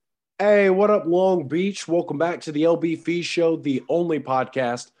Hey, what up, Long Beach? Welcome back to the LB Fee Show, the only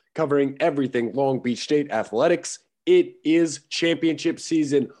podcast covering everything Long Beach State athletics. It is championship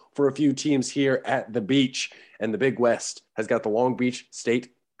season for a few teams here at the beach, and the Big West has got the Long Beach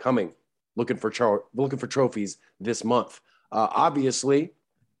State coming, looking for trophies this month. Obviously,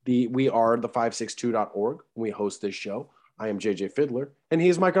 we are the 562.org. We host this show. I am JJ Fiddler, and he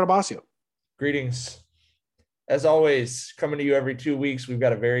is Mike Arabasio. Greetings. As always, coming to you every 2 weeks, we've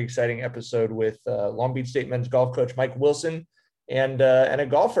got a very exciting episode with Long Beach State men's golf coach Mike Wilson and a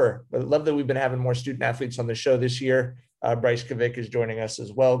golfer. I love that we've been having more student athletes on the show this year. Bryce Kvick is joining us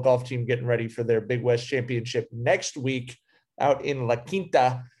as well. Golf team getting ready for their Big West Championship next week out in La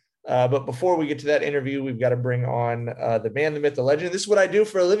Quinta. But before we get to that interview, we've got to bring on the man, the myth, the legend. This is what I do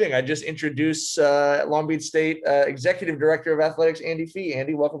for a living. I just introduce Long Beach State Executive Director of Athletics, Andy Fee.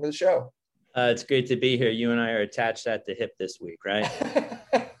 Andy, welcome to the show. It's great to be here. You and I are attached at the hip this week, right?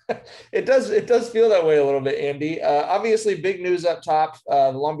 It does feel that way a little bit, Andy. Obviously, big news up top.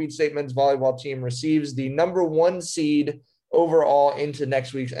 The Long Beach State men's volleyball team receives the number 1 seed overall into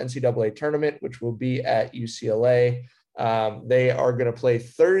next week's NCAA tournament, which will be at UCLA. They are going to play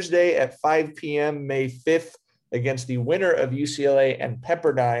Thursday at 5 p.m. May 5th against the winner of UCLA and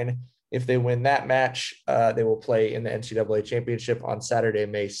Pepperdine. If they win that match, they will play in the NCAA Championship on Saturday,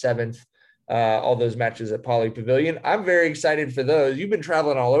 May 7th. All those matches at Poly Pavilion. I'm very excited for those. You've been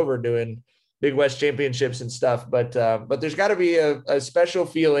traveling all over doing Big West Championships and stuff, but there's got to be a special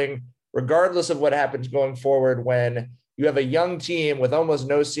feeling, regardless of what happens going forward, when you have a young team with almost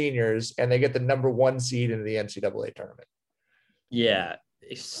no seniors and they get the number 1 seed into the NCAA tournament. Yeah,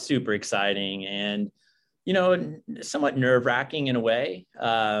 it's super exciting and, somewhat nerve-wracking in a way.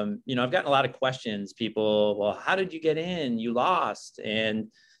 I've gotten a lot of questions. People, well, how did you get in? You lost. And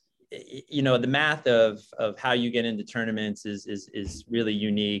the math of how you get into tournaments is really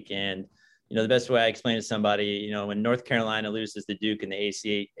unique. And, the best way I explain to somebody, when North Carolina loses to Duke in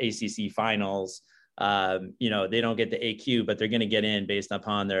the ACC finals, they don't get the AQ, but they're going to get in based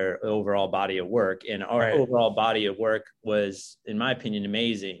upon their overall body of work. And our overall body of work was, in my opinion,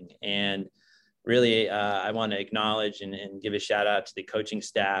 amazing. And really, I want to acknowledge and give a shout out to the coaching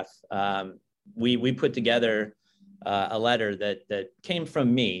staff. We put together a letter that came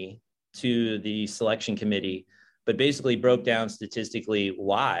from me to the selection committee, but basically broke down statistically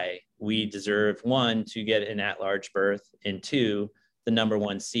why we deserve, 1, to get an at-large berth, and 2, the number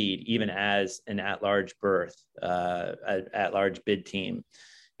 1 seed, even as an at-large berth, at-large bid team.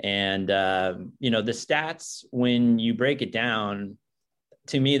 And, the stats, when you break it down,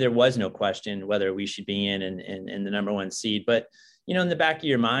 to me, there was no question whether we should be in the number 1 seed, but in the back of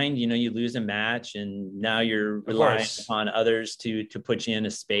your mind, you lose a match and now you're relying on others to put you in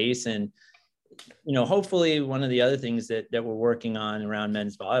a space. And, hopefully one of the other things that we're working on around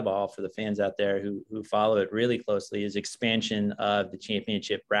men's volleyball for the fans out there who follow it really closely is expansion of the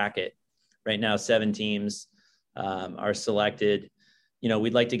championship bracket. Right now, 7 teams are selected.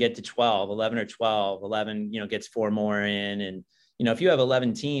 We'd like to get to 12, 11 or 12, 11, gets 4 more in. And, if you have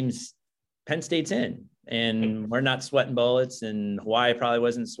 11 teams, Penn State's in. And we're not sweating bullets, and Hawaii probably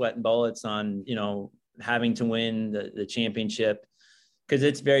wasn't sweating bullets on, having to win the championship, because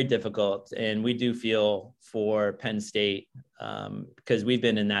it's very difficult. And we do feel for Penn State because we've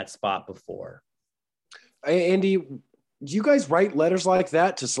been in that spot before. Andy, do you guys write letters like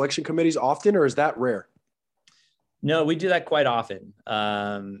that to selection committees often, or is that rare? No, we do that quite often.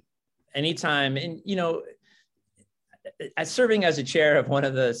 Anytime. And, as serving as a chair of one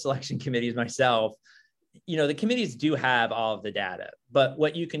of the selection committees myself, the committees do have all of the data, but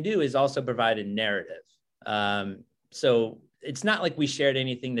what you can do is also provide a narrative. So it's not like we shared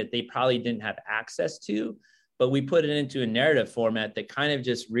anything that they probably didn't have access to, but we put it into a narrative format that kind of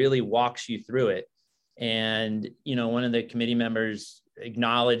just really walks you through it. And, one of the committee members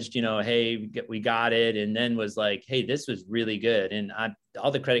acknowledged, hey, we got it. And then was like, hey, this was really good. And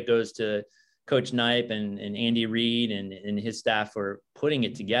all the credit goes to Coach Knipe and Andy Reid and his staff for putting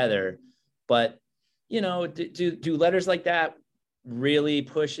it together. But do letters like that really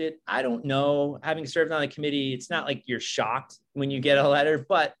push it? I don't know. Having served on the committee, it's not like you're shocked when you get a letter,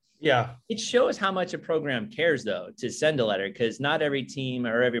 but yeah, it shows how much a program cares, though, to send a letter, because not every team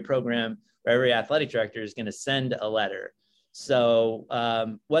or every program or every athletic director is going to send a letter.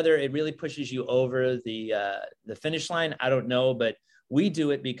 So whether it really pushes you over the finish line, I don't know, but we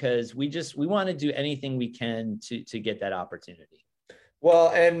do it because we want to do anything we can to get that opportunity. Well,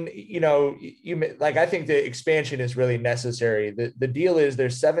 and, I think the expansion is really necessary. The deal is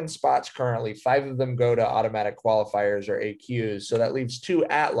there's 7 spots currently. 5 of them go to automatic qualifiers or AQs. So that leaves 2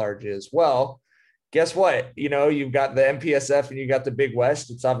 at-larges. Well, guess what? You've got the MPSF and you got the Big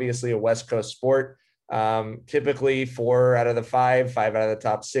West. It's obviously a West Coast sport. Typically 4 out of the 5 out of the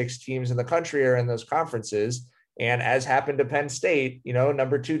top 6 teams in the country are in those conferences. And as happened to Penn State,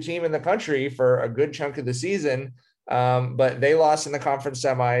 number 2 team in the country for a good chunk of the season. But they lost in the conference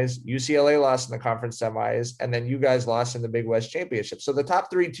semis, UCLA lost in the conference semis, and then you guys lost in the Big West Championship. So the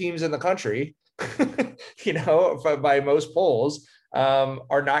top 3 teams in the country, by most polls,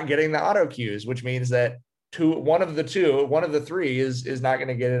 are not getting the auto cues, which means that one of the 3 is not going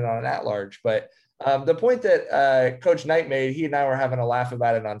to get it on an at-large. But the point that Coach Knight made, he and I were having a laugh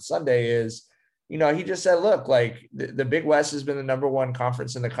about it on Sunday, is, he just said, look, like the Big West has been the number 1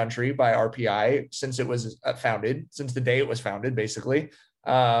 conference in the country by RPI since it was founded, since the day it was founded, basically.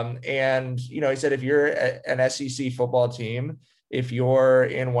 And, he said, if you're an SEC football team, if you're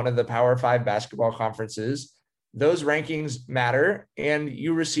in one of the Power 5 basketball conferences, those rankings matter, and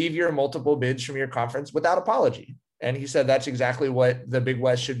you receive your multiple bids from your conference without apology. And he said that's exactly what the Big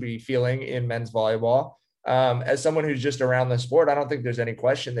West should be feeling in men's volleyball. As someone who's just around the sport, I don't think there's any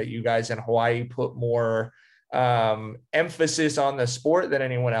question that you guys in Hawaii put more emphasis on the sport than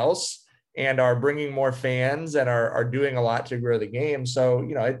anyone else, and are bringing more fans and are doing a lot to grow the game. So,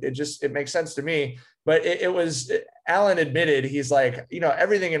 it makes sense to me. But Alan admitted, he's like,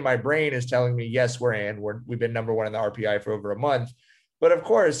 everything in my brain is telling me, yes, we're in. We've been number 1 in the RPI for over a month. But of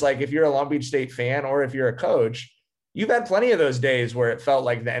course, like if you're a Long Beach State fan or if you're a coach, you've had plenty of those days where it felt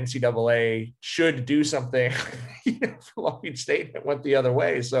like the NCAA should do something for Long Beach State that went the other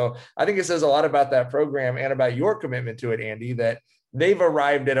way. So I think it says a lot about that program and about your commitment to it, Andy, that they've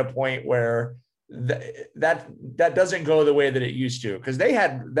arrived at a point where that doesn't go the way that it used to, because they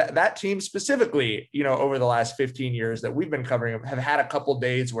had that team specifically, over the last 15 years that we've been covering, have had a couple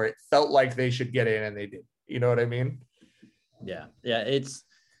days where it felt like they should get in and they did. You know what I mean? Yeah. It's,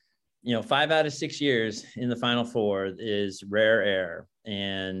 5 out of 6 years in the Final Four is rare air.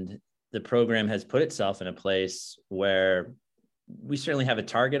 And the program has put itself in a place where we certainly have a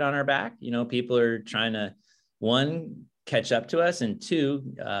target on our back. People are trying to, 1, catch up to us, and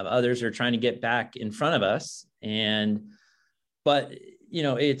 2, others are trying to get back in front of us. But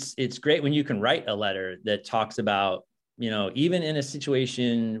it's great when you can write a letter that talks about, even in a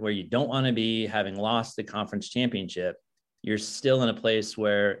situation where you don't want to be, having lost the conference championship, you're still in a place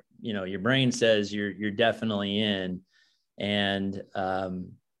where, your brain says you're definitely in. And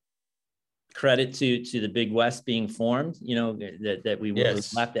credit to the Big West being formed, that we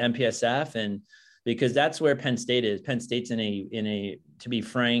left the MPSF, and because that's where Penn State is. Penn State's in a, to be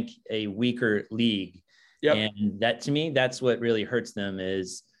frank, a weaker league. Yep. And that, to me, that's what really hurts them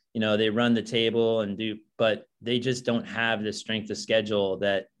is, they run the table but they just don't have the strength of schedule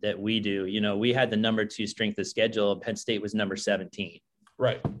that we do. We had the number 2 strength of schedule. Penn State was number 17.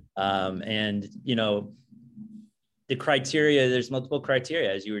 Right. And, the criteria, there's multiple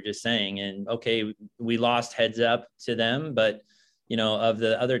criteria, as you were just saying, and okay, we lost heads up to them, but of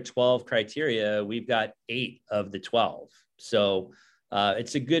the other 12 criteria, we've got 8 of the 12. So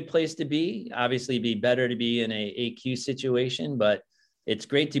it's a good place to be. Obviously, it'd be better to be in a AQ situation, but it's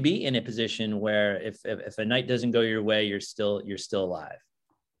great to be in a position where if a night doesn't go your way, you're still alive.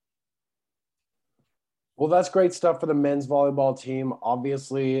 Well, that's great stuff for the men's volleyball team,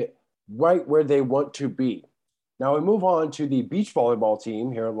 obviously right where they want to be. Now we move on to the beach volleyball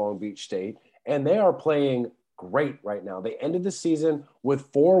team here at Long Beach State, and they are playing great right now. They ended the season with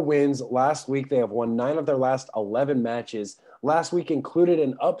 4 wins last week. They have won 9 of their last 11 matches. Last week included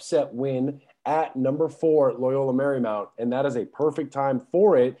an upset win at number 4 Loyola Marymount, and that is a perfect time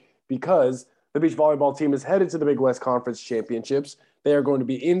for it because the beach volleyball team is headed to the Big West Conference Championships. They are going to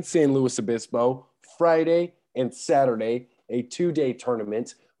be in San Luis Obispo Friday and Saturday, a 2-day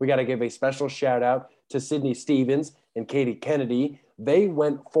tournament. We got to give a special shout out to Sydney Stevens and Katie Kennedy. They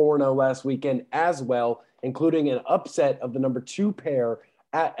went 4-0 last weekend as well, including an upset of the number 2 pair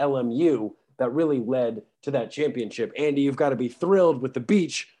at LMU that really led to that championship. Andy, you've got to be thrilled with the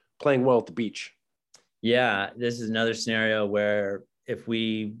beach playing well at the beach. Yeah, this is another scenario where if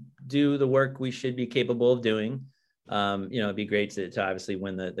we do the work we should be capable of doing, it'd be great to obviously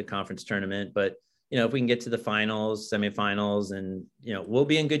win the conference tournament. But, if we can get to the finals, semifinals, and, we'll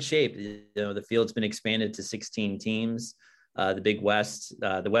be in good shape. The field's been expanded to 16 teams. The Big West,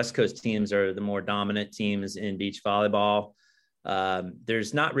 the West Coast teams are the more dominant teams in beach volleyball.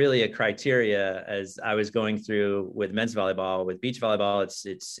 There's not really a criteria, as I was going through with men's volleyball. With beach volleyball,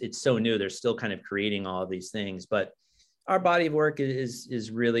 it's so new. They're still kind of creating all of these things, but our body of work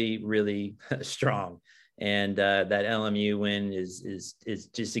is really, really strong. And that LMU win is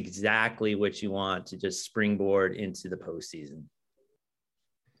just exactly what you want to just springboard into the postseason.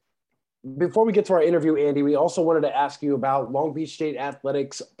 Before we get to our interview, Andy, we also wanted to ask you about Long Beach State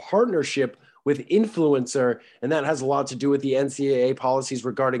Athletics' partnership with INFLCR, and that has a lot to do with the NCAA policies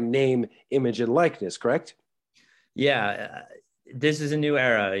regarding name, image, and likeness, correct? Yeah, this is a new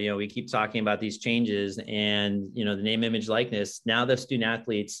era. We keep talking about these changes and, the name, image, likeness. Now the student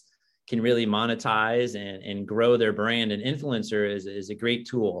athletes can really monetize and grow their brand. And INFLCR is a great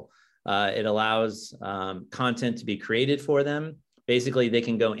tool. It allows content to be created for them. Basically, they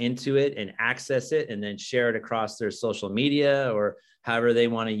can go into it and access it and then share it across their social media or however they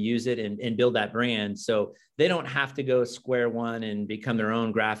want to use it and build that brand. So they don't have to go square one and become their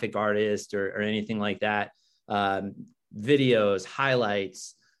own graphic artist or anything like that. Videos,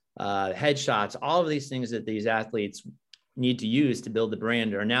 highlights, headshots, all of these things that these athletes need to use to build the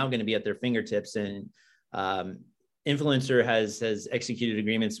brand are now going to be at their fingertips. And INFLCR has executed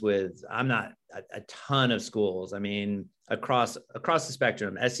agreements with, I'm not a ton of schools. I mean, across the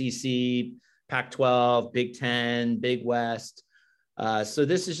spectrum, SEC, Pac-12, Big 10, Big West. So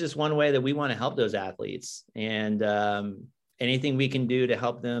this is just one way that we want to help those athletes, and anything we can do to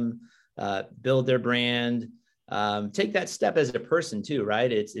help them build their brand, take that step as a person too,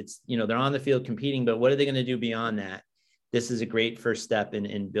 right? It's they're on the field competing, but what are they going to do beyond that? This is a great first step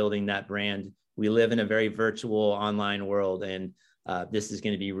in building that brand. We live in a very virtual online world, and this is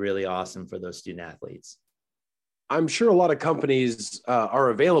going to be really awesome for those student athletes. I'm sure a lot of companies are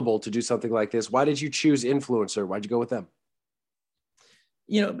available to do something like this. Why did you choose INFLCR? Why'd you go with them?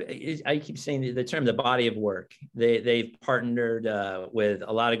 I keep saying the term, the body of work. They've partnered with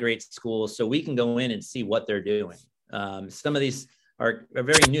a lot of great schools, so we can go in and see what they're doing. Some of these are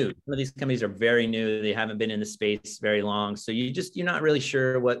very new. Some of these companies are very new. They haven't been in the space very long. So you're not really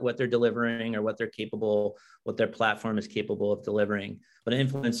sure what they're delivering or what their platform is capable of delivering. But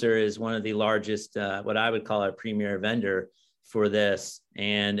INFLCR is one of the largest, what I would call a premier vendor for this.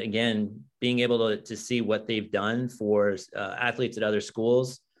 And again, being able to see what they've done for athletes at other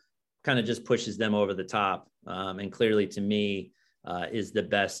schools kind of just pushes them over the top. And clearly to me is the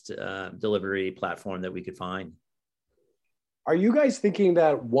best delivery platform that we could find. Are you guys thinking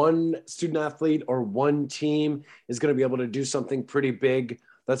that one student athlete or one team is going to be able to do something pretty big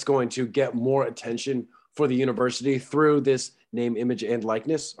that's going to get more attention for the university through this name, image, and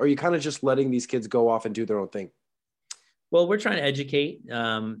likeness? Or are you kind of just letting these kids go off and do their own thing? Well, we're trying to educate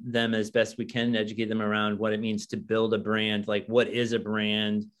them as best we can, educate them around what it means to build a brand. Like, what is a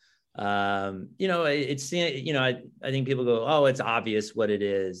brand? I think people go, oh, it's obvious what it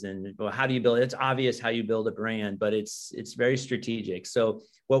is. And well, how do you build it? It's obvious how you build a brand, but it's very strategic. So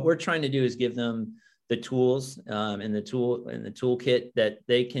what we're trying to do is give them the tools and the toolkit that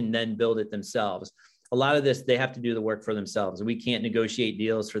they can then build it themselves. A lot of this, they have to do the work for themselves. We can't negotiate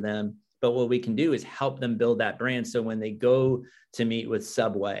deals for them, but what we can do is help them build that brand. So when they go to meet with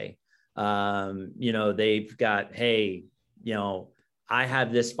Subway, they've got, hey, I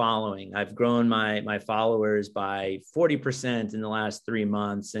have this following. I've grown my followers by 40% in the last 3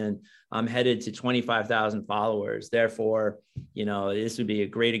 months, and I'm headed to 25,000 followers. Therefore, this would be a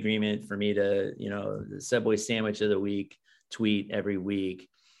great agreement for me to, the Subway sandwich of the week tweet every week.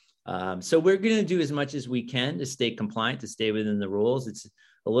 So we're going to do as much as we can to stay compliant, to stay within the rules. It's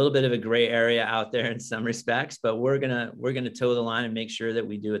a little bit of a gray area out there in some respects, but we're gonna toe the line and make sure that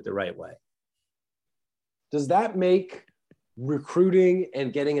we do it the right way. Does that make recruiting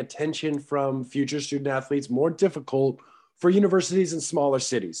and getting attention from future student athletes more difficult for universities in smaller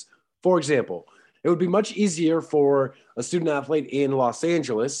cities? For example, it would be much easier for a student athlete in Los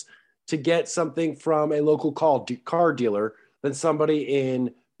Angeles to get something from a local car dealer than somebody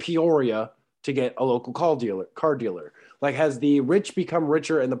in Peoria to get a local car dealer. Like, has the rich become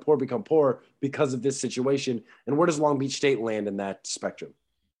richer and the poor become poor because of this situation? And where does Long Beach State land in that spectrum?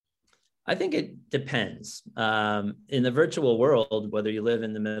 I think it depends. In the virtual world, whether you live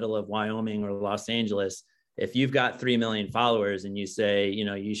in the middle of Wyoming or Los Angeles, if you've got 3 million followers and you say,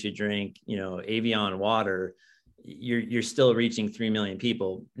 you should drink, Avion water, you're still reaching 3 million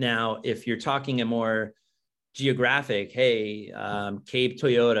people. Now, if you're talking a more geographic, hey, Cape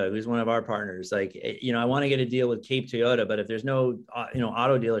Toyota, who's one of our partners, like, I want to get a deal with Cape Toyota, but if there's no,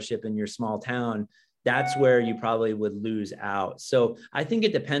 auto dealership in your small town, that's where you probably would lose out. So I think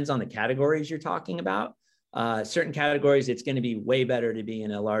it depends on the categories you're talking about. Certain categories, it's going to be way better to be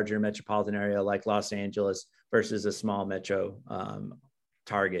in a larger metropolitan area like Los Angeles versus a small metro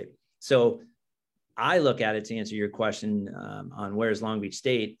target. So I look at it, to answer your question on where's Long Beach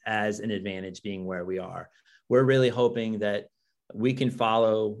State, as an advantage being where we are. We're really hoping that we can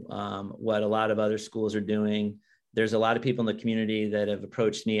follow what a lot of other schools are doing. There's a lot of people in the community that have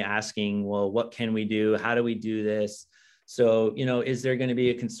approached me asking, well, what can we do? How do we do this? So, is there going to be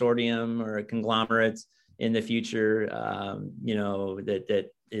a consortium or a conglomerate in the future, that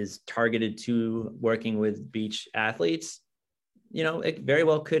is targeted to working with beach athletes? It very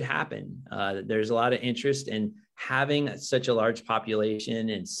well could happen. There's a lot of interest in having such a large population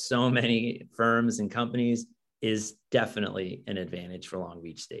and so many firms and companies is definitely an advantage for Long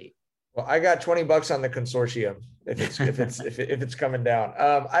Beach State. Well, I got $20 on the consortium if it's coming down.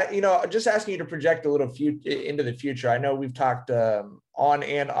 Just asking you to project a little into the future. I know we've talked on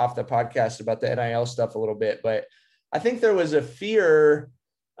and off the podcast about the NIL stuff a little bit, but I think there was a fear.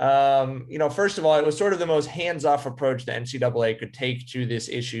 First of all, it was sort of the most hands-off approach the NCAA could take to this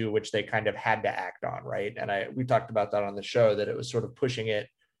issue, which they kind of had to act on, right? And we talked about that on the show, that it was sort of pushing it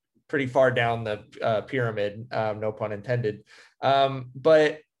pretty far down the pyramid, no pun intended.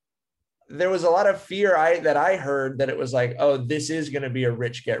 But there was a lot of fear that I heard that it was like, oh, this is going to be a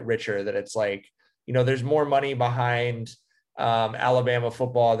rich get richer, that it's like, there's more money behind Alabama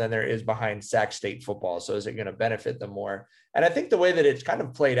football than there is behind Sac State football. So is it going to benefit them more? And I think the way that it's kind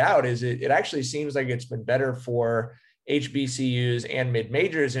of played out is it actually seems like it's been better for HBCUs and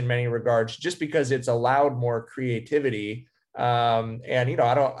mid-majors in many regards, just because it's allowed more creativity.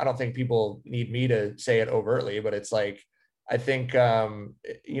 I don't think people need me to say it overtly, but it's like, I think,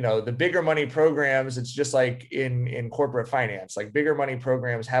 the bigger money programs, it's just like in corporate finance, like bigger money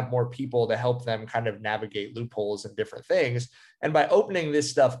programs have more people to help them kind of navigate loopholes and different things. And by opening this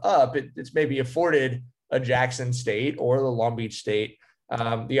stuff up, it's maybe afforded a Jackson State or the Long Beach State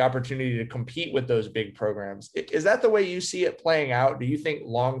the opportunity to compete with those big programs. Is that the way you see it playing out? Do you think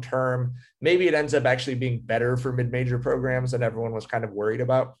long-term, maybe it ends up actually being better for mid-major programs than everyone was kind of worried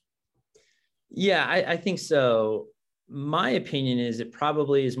about? Yeah, I think so. My opinion is it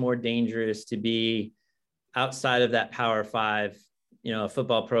probably is more dangerous to be outside of that Power Five, a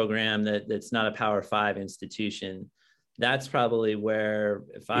football program that's not a Power Five institution. That's probably where,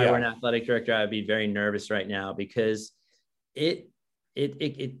 if I were an athletic director, I would be very nervous right now, because it's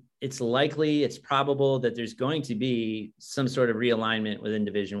probable that there's going to be some sort of realignment within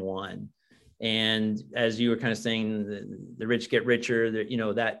Division I. And as you were kind of saying, the rich get richer,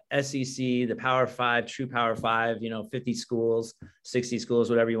 that SEC, the Power Five, true Power Five, 50 schools, 60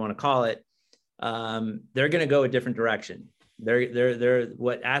 schools, whatever you want to call it. They're going to go a different direction. They're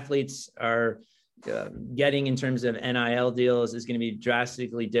what athletes are getting in terms of NIL deals is going to be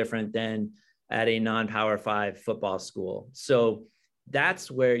drastically different than at a non-Power Five football school. So that's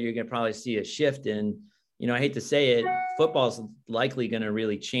where you're going to probably see a shift in. I hate to say it, football's likely going to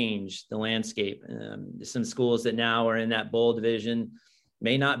really change the landscape. Some schools that now are in that bowl division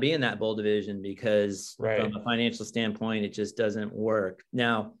may not be in that bowl division because from a financial standpoint, it just doesn't work.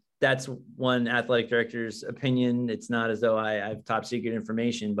 Now, that's one athletic director's opinion. It's not as though I have top secret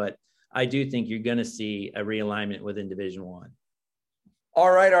information, but I do think you're going to see a realignment within Division I. All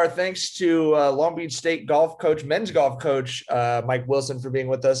right. Our thanks to Long Beach State golf coach, men's golf coach, Mike Wilson, for being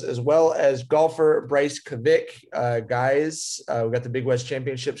with us, as well as golfer Bryce Kvick. Guys, we've got the Big West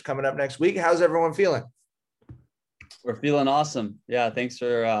Championships coming up next week. How's everyone feeling? We're feeling awesome. Yeah. Thanks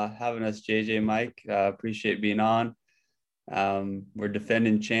for having us, JJ, Mike. Appreciate being on. We're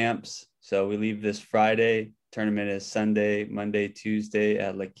defending champs. So we leave this Friday. Tournament is Sunday, Monday, Tuesday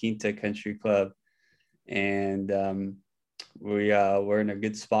at La Quinta Country Club. And, we're in a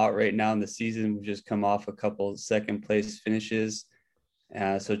good spot right now in the season. We've just come off a couple second place finishes.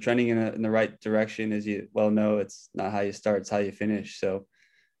 So trending in the right direction. As you well know, it's not how you start, it's how you finish. So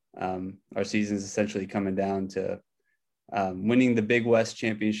our season is essentially coming down to winning the Big West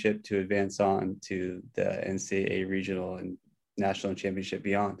Championship to advance on to the NCAA regional and national championship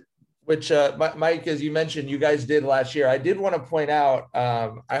beyond. Which, Mike, as you mentioned, you guys did last year. I did want to point out,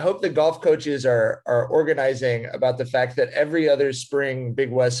 I hope the golf coaches are organizing about the fact that every other spring Big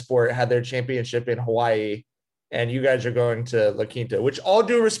West sport had their championship in Hawaii, and you guys are going to La Quinta, which, all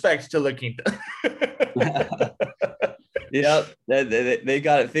due respect to La Quinta. Yep, they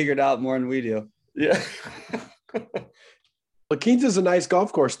got it figured out more than we do. Yeah. La Quinta's a nice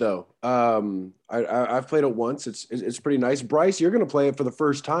golf course, though. I've played it once. It's pretty nice. Bryce, you're going to play it for the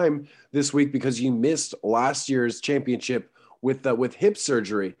first time this week because you missed last year's championship with hip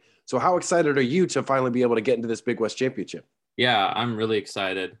surgery. So how excited are you to finally be able to get into this Big West Championship? Yeah, I'm really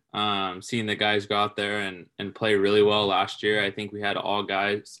excited. Seeing the guys go out there and play really well last year. I think we had all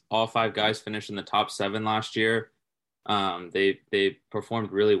 5 guys finish in the top 7 last year. They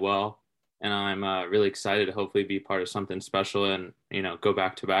performed really well. And I'm really excited to hopefully be part of something special and, go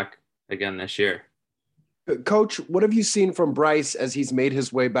back to back again this year. Coach, what have you seen from Bryce as he's made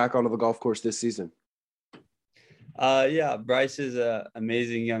his way back onto the golf course this season? Yeah, Bryce is an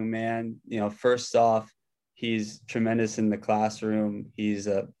amazing young man. First off, He's tremendous in the classroom. He's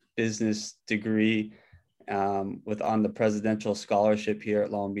a business degree with on the presidential scholarship here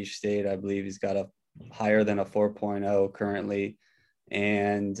at Long Beach State. I believe he's got a higher than a 4.0 currently.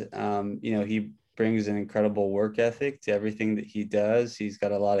 And, he brings an incredible work ethic to everything that he does. He's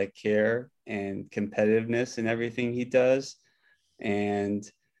got a lot of care and competitiveness in everything he does. And,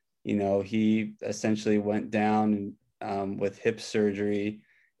 he essentially went down with hip surgery,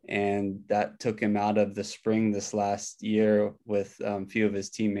 and that took him out of the spring this last year with a few of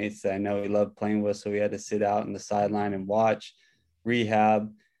his teammates that I know he loved playing with. So we had to sit out on the sideline and watch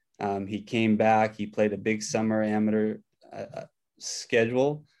rehab. He came back. He played a big summer amateur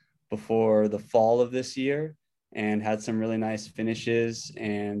schedule before the fall of this year and had some really nice finishes.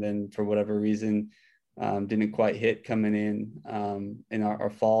 And then for whatever reason, didn't quite hit coming in our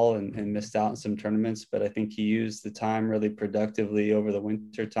fall and missed out on some tournaments. But I think he used the time really productively over the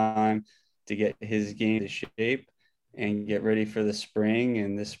winter time to get his game to shape and get ready for the spring.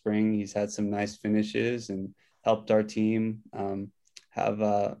 And this spring, he's had some nice finishes and helped our team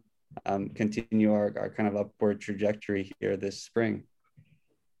continue our kind of upward trajectory here this spring.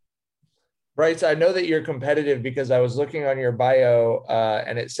 Bryce, I know that you're competitive because I was looking on your bio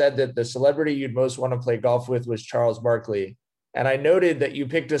and it said that the celebrity you'd most want to play golf with was Charles Barkley. And I noted that you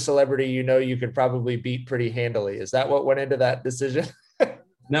picked a celebrity you could probably beat pretty handily. Is that what went into that decision?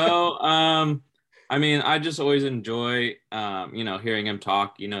 No, I mean, I just always enjoy, hearing him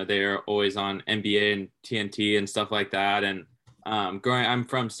talk. They're always on NBA and TNT and stuff like that. And I'm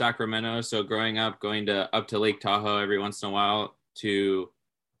from Sacramento, so growing up, going up to Lake Tahoe every once in a while to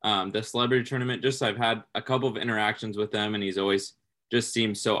the celebrity tournament, I've had a couple of interactions with him, and he's always just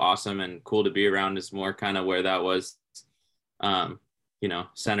seems so awesome and cool to be around. Is more kind of where that was,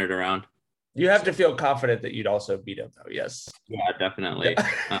 centered around. You have to feel confident that you'd also beat him, though. Yes. Yeah, definitely.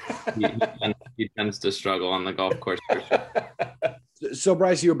 He tends to struggle on the golf course for sure. So,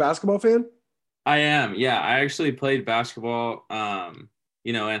 Bryce, you a basketball fan? I am. Yeah, I actually played basketball,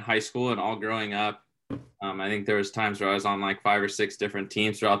 in high school and all growing up. I think there was times where I was on like 5 or 6 different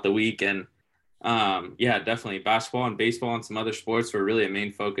teams throughout the week. And definitely basketball and baseball and some other sports were really a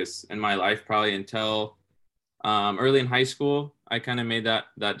main focus in my life, probably until early in high school. I kind of made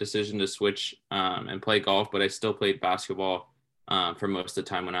that decision to switch and play golf, but I still played basketball for most of the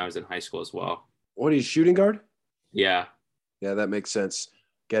time when I was in high school as well. What are you, shooting guard? Yeah. Yeah, that makes sense.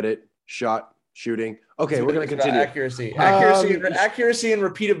 Get it? Shot, shooting. Okay, we're going to continue. Accuracy and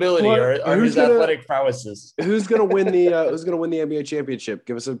repeatability are his athletic prowesses. Who's going to win the NBA championship?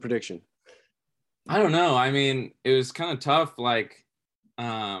 Give us a prediction. I don't know. I mean, it was kind of tough. Like,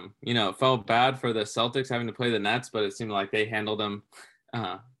 it felt bad for the Celtics having to play the Nets, but it seemed like they handled them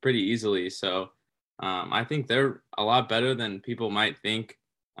pretty easily. So I think they're a lot better than people might think.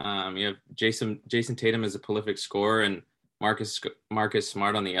 You have Jason Tatum as a prolific scorer and Marcus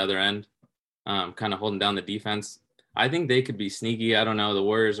Smart on the other end, kind of holding down the defense. I think they could be sneaky. I don't know. The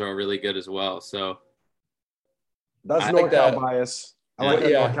Warriors are really good as well. So that's NorCal bias. I like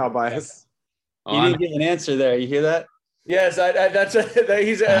that NorCal bias. You didn't give an answer there. You hear that? Yes,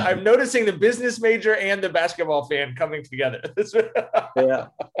 I'm noticing the business major and the basketball fan coming together. Yeah.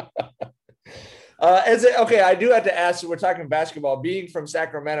 I do have to ask. We're talking basketball. Being from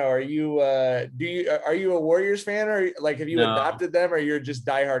Sacramento, are you a Warriors fan, or like have you adopted them, or you're just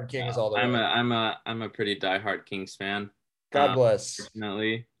diehard Kings all the way? I'm a pretty diehard Kings fan. God bless.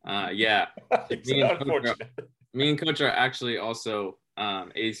 Definitely. Yeah. Me and Coach are actually also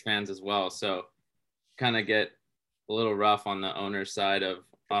A's fans as well, so kind of get a little rough on the owner's side of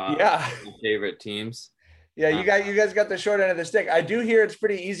favorite teams. Yeah, you guys got the short end of the stick. I do hear it's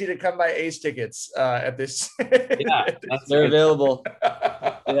pretty easy to come by A's tickets at this. Yeah, they're available.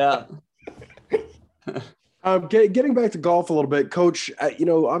 Yeah. Getting back to golf a little bit, Coach.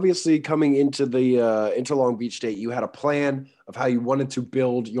 Obviously coming into into Long Beach State, you had a plan of how you wanted to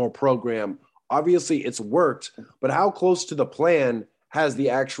build your program. Obviously, it's worked, but how close to the plan has the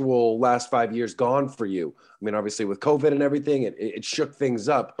actual last 5 years gone for you? I mean, obviously with COVID and everything, it shook things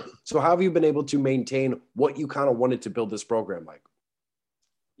up. So how have you been able to maintain what you kind of wanted to build this program like?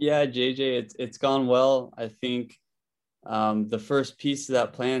 Yeah, JJ, it's gone well. I think the first piece of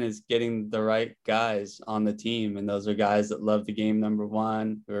that plan is getting the right guys on the team. And those are guys that love the game, number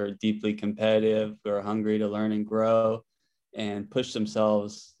one, who are deeply competitive, who are hungry to learn and grow and push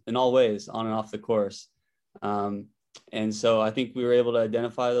themselves in all ways on and off the course. And so I think we were able to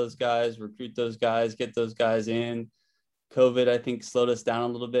identify those guys, recruit those guys, get those guys in. COVID, I think, slowed us down a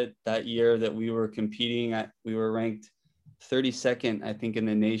little bit that year that we were competing. We were ranked 32nd, I think, in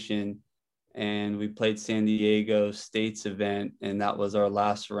the nation. And we played San Diego State's event. And that was our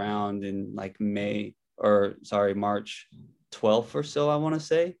last round in like May March 12th or so, I want to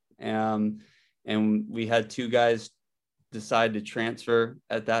say. And we had 2 guys decide to transfer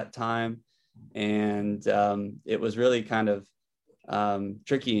at that time. And it was really kind of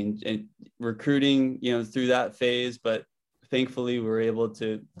tricky and recruiting, through that phase. But thankfully, we were able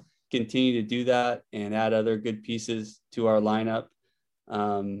to continue to do that and add other good pieces to our lineup.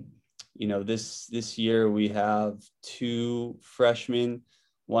 This year we have 2 freshmen.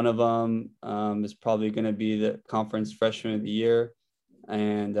 One of them is probably going to be the conference freshman of the year.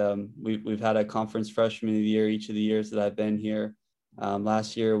 And we've had a conference freshman of the year each of the years that I've been here.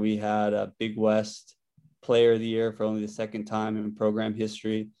 Last year we had a Big West player of the year for only the 2nd time in program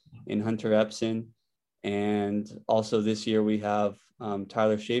history in Hunter Epson. And also this year we have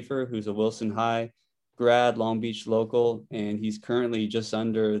Tyler Schaefer, who's a Wilson High grad, Long Beach local, and he's currently just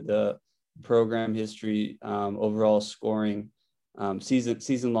under the program history overall scoring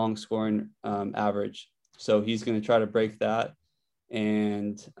season long scoring average. So he's going to try to break that.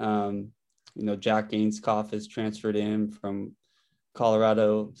 And Jack Gainskoff has transferred in from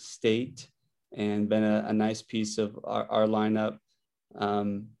Colorado State and been a nice piece of our lineup.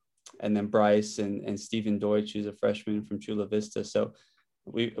 And then Bryce and Stephen Deutsch, who's a freshman from Chula Vista. So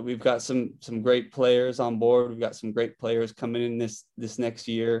we've got some great players on board. We've got some great players coming in this next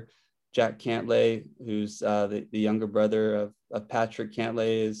year. Jack Cantlay, who's the younger brother of Patrick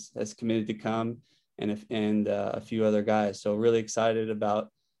Cantlay, has committed to come, and a few other guys. So really excited about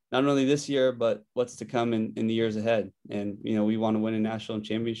not only this year, but what's to come in the years ahead. And, we want to win a national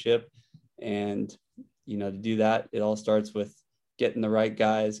championship. And, to do that, it all starts with getting the right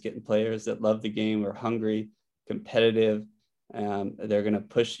guys, getting players that love the game, are hungry, competitive. They're going to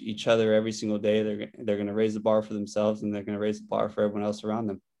push each other every single day. They're going to raise the bar for themselves, and they're going to raise the bar for everyone else around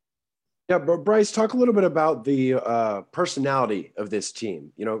them. Yeah, but Bryce, talk a little bit about the personality of this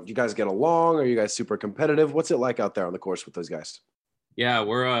team. You guys get along? Are you guys super competitive? What's it like out there on the course with those guys? Yeah,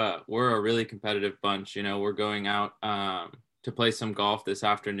 we're a really competitive bunch. We're going out to play some golf this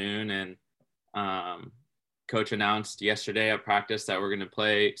afternoon, and coach announced yesterday at practice that we're going to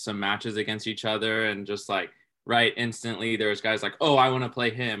play some matches against each other, and just right instantly there's guys like, oh, I want to play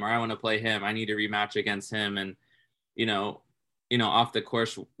him, or I want to play him. I need a rematch against him. And, off the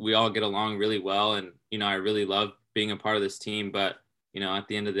course, we all get along really well. And, I really love being a part of this team, but, at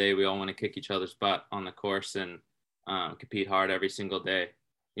the end of the day, we all want to kick each other's butt on the course and compete hard every single day.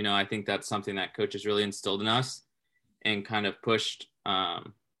 I think that's something that coaches really instilled in us and kind of pushed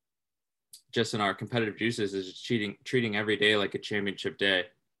just in our competitive juices, is treating every day like a championship day.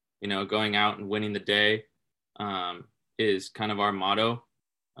 Going out and winning the day is kind of our motto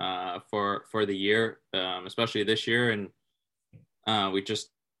for the year, especially this year. And we just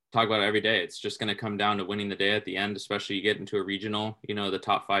talk about it every day. It's just going to come down to winning the day at the end, especially you get into a regional, the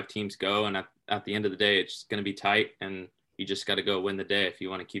top 5 teams go. And at the end of the day, it's going to be tight, and you just got to go win the day if you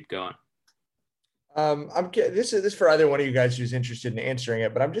want to keep going. This is for either one of you guys who's interested in answering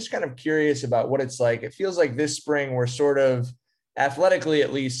it, but I'm just kind of curious about what it's like. It feels like this spring we're sort of athletically,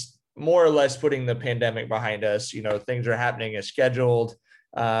 at least, more or less putting the pandemic behind us. Things are happening as scheduled.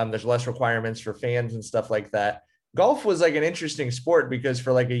 There's less requirements for fans and stuff like that. Golf was like an interesting sport because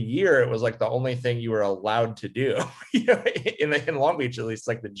for like a year, it was like the only thing you were allowed to do, in Long Beach, at least.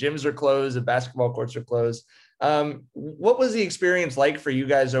 Like the gyms are closed, the basketball courts are closed. What was the experience like for you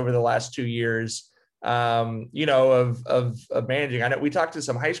guys over the last 2 years? Of managing? I know we talked to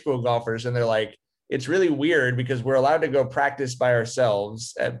some high school golfers, and they're like, it's really weird because we're allowed to go practice by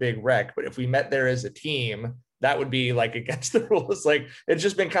ourselves at Big Rec, but if we met there as a team, that would be like against the rules. Like, it's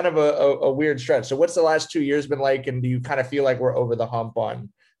just been kind of a weird stretch. So what's the last 2 years been like? And do you kind of feel like we're over the hump on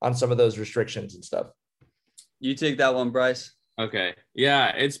some of those restrictions and stuff? You take that one, Bryce. Okay. Yeah,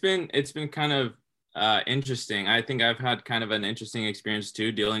 it's been kind of interesting. I think I've had kind of an interesting experience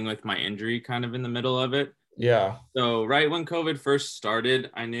too, dealing with my injury kind of in the middle of it. Yeah. So right when COVID first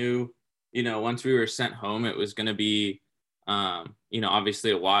started, I knew, once we were sent home, it was going to be,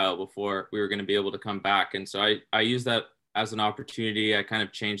 obviously a while before we were going to be able to come back. And so I used that as an opportunity. I kind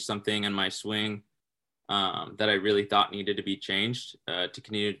of changed something in my swing that I really thought needed to be changed to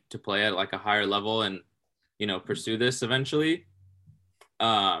continue to play at like a higher level and, pursue this eventually.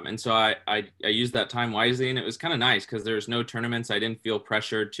 And so I used that time wisely, and it was kind of nice because there was no tournaments. I didn't feel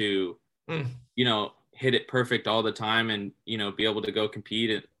pressure to, hit it perfect all the time and, be able to go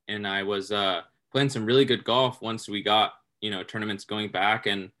compete. And I was playing some really good golf once we got, tournaments going back.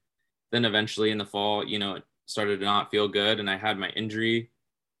 And then eventually in the fall, it started to not feel good. And I had my injury,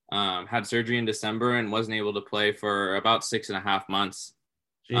 had surgery in December, and wasn't able to play for about 6.5 months.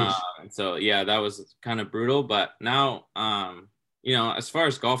 So, yeah, that was kind of brutal. But now, as far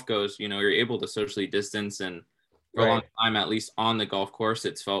as golf goes, you're able to socially distance, and for a long time, at least on the golf course,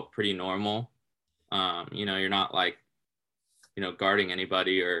 it's felt pretty normal. You're not like, guarding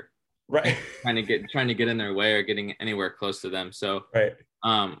anybody or trying to get in their way or getting anywhere close to them. So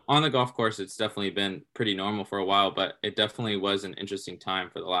on the golf course, it's definitely been pretty normal for a while, but it definitely was an interesting time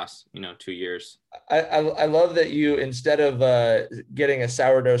for the last, 2 years. I love that you, instead of getting a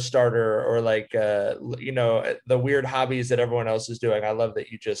sourdough starter or like, the weird hobbies that everyone else is doing, I love that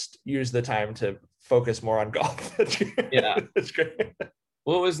you just use the time to focus more on golf. Yeah. That's great.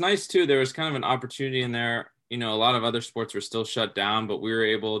 Well, it was nice too. There was kind of an opportunity in there. A lot of other sports were still shut down, but we were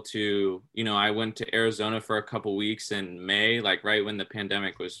able to, I went to Arizona for a couple weeks in May, like right when the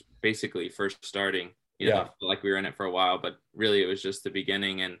pandemic was basically first starting. I felt like we were in it for a while, but really it was just the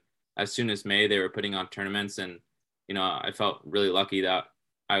beginning. And as soon as May, they were putting on tournaments, and, I felt really lucky that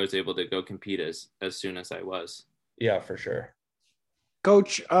I was able to go compete as soon as I was. Yeah, for sure.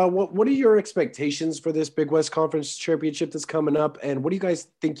 Coach, what are your expectations for this Big West Conference Championship that's coming up? And what do you guys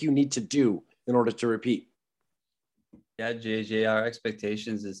think you need to do in order to repeat? Yeah, JJ, our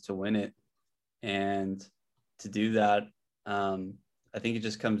expectations is to win it. And to do that, I think it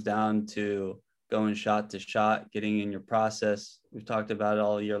just comes down to going shot to shot, getting in your process. We've talked about it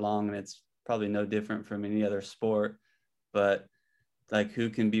all year long, and it's probably no different from any other sport. But like, who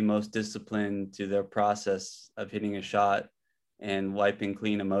can be most disciplined to their process of hitting a shot and wiping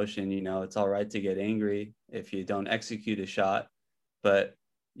clean emotion? It's all right to get angry if you don't execute a shot, but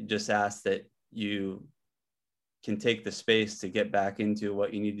you just ask that you can take the space to get back into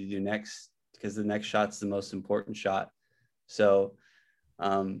what you need to do next, because the next shot's the most important shot. So,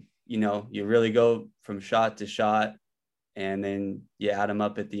 you really go from shot to shot, and then you add them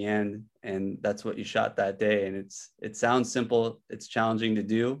up at the end, and that's what you shot that day. And it sounds simple. It's challenging to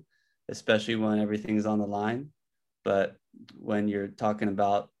do, especially when everything's on the line. But when you're talking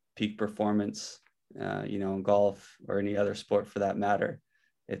about peak performance, in golf or any other sport for that matter,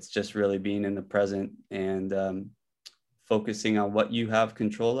 it's just really being in the present and focusing on what you have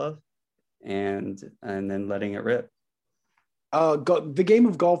control of, and then letting it rip. The game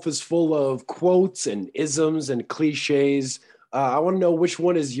of golf is full of quotes and isms and cliches. I want to know which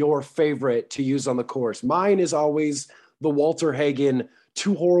one is your favorite to use on the course. Mine is always the Walter Hagen,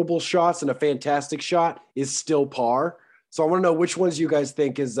 2 horrible shots and a fantastic shot is still par. So I want to know which ones you guys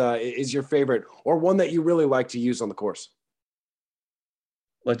think is your favorite, or one that you really like to use on the course.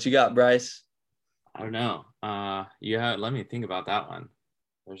 What you got, Bryce? I don't know. Let me think about that one.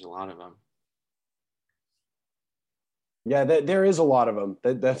 There's a lot of them. Yeah, there is a lot of them.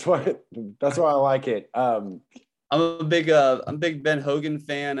 That's why I like it. I'm a big Ben Hogan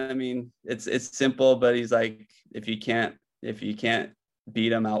fan. I mean, it's simple, but he's like, if you can't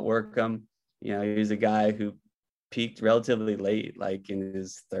beat him, outwork him. He's a guy who peaked relatively late, like in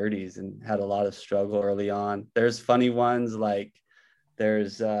his 30s, and had a lot of struggle early on. There's funny ones, like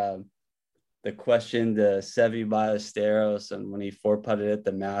there's the question to Seve Ballesteros, and when he 4-putted at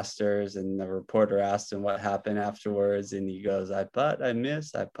the Masters, and the reporter asked him what happened afterwards, and he goes, I putt, I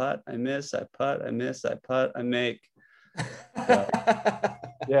miss, I putt, I miss, I putt, I miss, I putt, I make. So,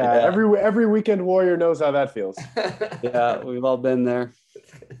 yeah, every weekend warrior knows how that feels. Yeah, we've all been there.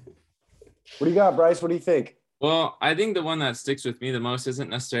 What do you got, Bryce? What do you think? Well, I think the one that sticks with me the most isn't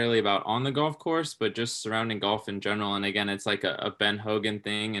necessarily about on the golf course, but just surrounding golf in general. And again, it's like a Ben Hogan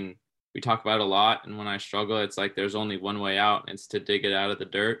thing, and we talk about it a lot. And when I struggle, it's like there's only one way out. It's to dig it out of the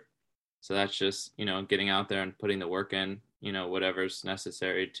dirt. So that's just, getting out there and putting the work in, whatever's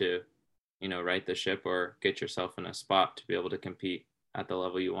necessary to, right the ship or get yourself in a spot to be able to compete at the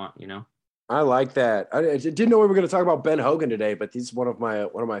level you want, I like that. I didn't know we were going to talk about Ben Hogan today, but he's one of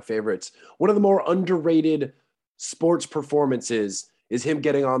my favorites. One of the more underrated sports performances is him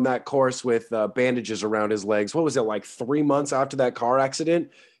getting on that course with bandages around his legs. What was it, like 3 months after that car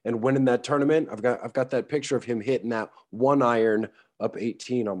accident, and winning that tournament? I've got that picture of him hitting that 1-iron up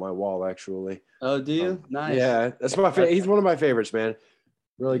 18 on my wall, actually. Oh, do you? Nice. Yeah, that's my favorite. He's one of my favorites, man.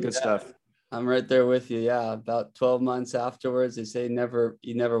 Really good stuff. I'm right there with you. Yeah, about 12 months afterwards, they say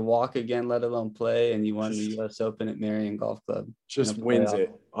you never walk again, let alone play, and you won the U.S. Open at Marion Golf Club. Just wins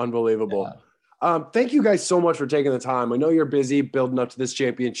it. Unbelievable. Yeah. Thank you guys so much for taking the time. I know you're busy building up to this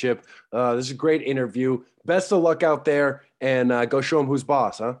championship. This is a great interview. Best of luck out there, and go show them who's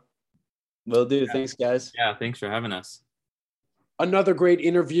boss, huh? Will do. Yeah. Thanks, guys. Yeah, thanks for having us. Another great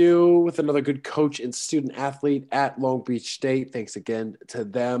interview with another good coach and student athlete at Long Beach State. Thanks again to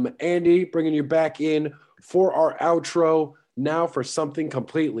them. Andy, bringing you back in for our outro. Now for something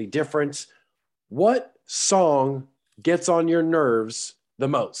completely different. What song gets on your nerves the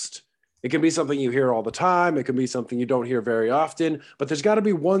most? It can be something you hear all the time. It can be something you don't hear very often, but there's got to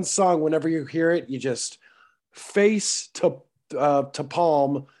be one song whenever you hear it, you just face to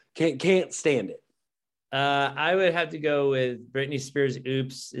palm, can't stand it. I would have to go with Britney Spears.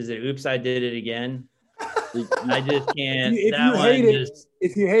 Oops. Is it Oops, I Did It Again? I just can't.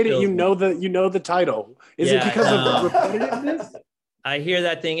 If you hate it, you know the title. Is it because of repetitiveness? I hear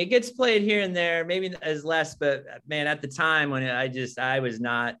that thing. It gets played here and there, maybe as less, but man, at the time when I was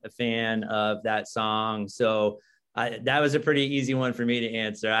not a fan of that song. So that was a pretty easy one for me to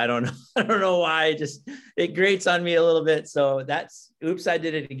answer. I don't know why. It grates on me a little bit. So that's Oops, I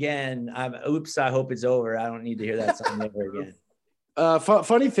Did It Again. Oops, I hope it's over. I don't need to hear that song ever again.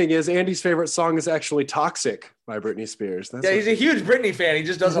 Funny thing is, Andy's favorite song is actually "Toxic" by Britney Spears. He's a huge Britney fan. He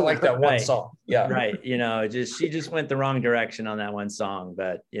just doesn't like that one song. Yeah, right. She just went the wrong direction on that one song,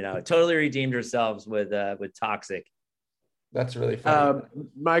 but totally redeemed herself with "Toxic." That's really funny.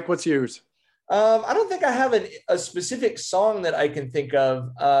 Mike, what's yours? I don't think I have a specific song that I can think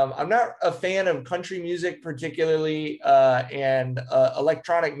of. I'm not a fan of country music particularly, and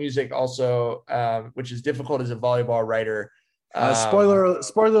electronic music also, which is difficult as a volleyball writer. Spoiler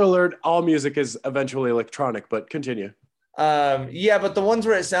alert, all music is eventually electronic, but continue. Yeah, but the ones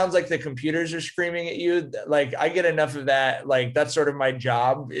where it sounds like the computers are screaming at you, like I get enough of that. Like that's sort of my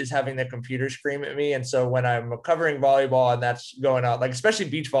job, is having the computer scream at me. And so when I'm covering volleyball and that's going on, like especially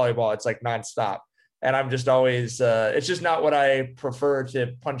beach volleyball, it's like nonstop. And I'm just always, it's just not what I prefer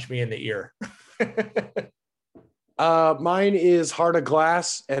to punch me in the ear. Mine is Heart of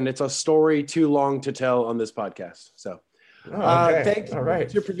Glass, and it's a story too long to tell on this podcast. So thank you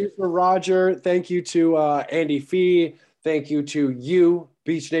to producer Roger. Thank you to Andy Fee. Thank you to you,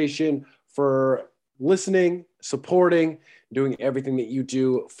 Beach Nation, for listening, supporting, doing everything that you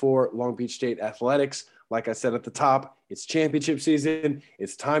do for Long Beach State athletics. Like I said at the top, it's championship season.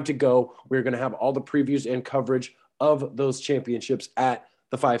 It's time to go. We're going to have all the previews and coverage of those championships at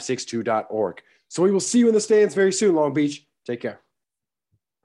the562.org. So we will see you in the stands very soon, Long Beach. Take care.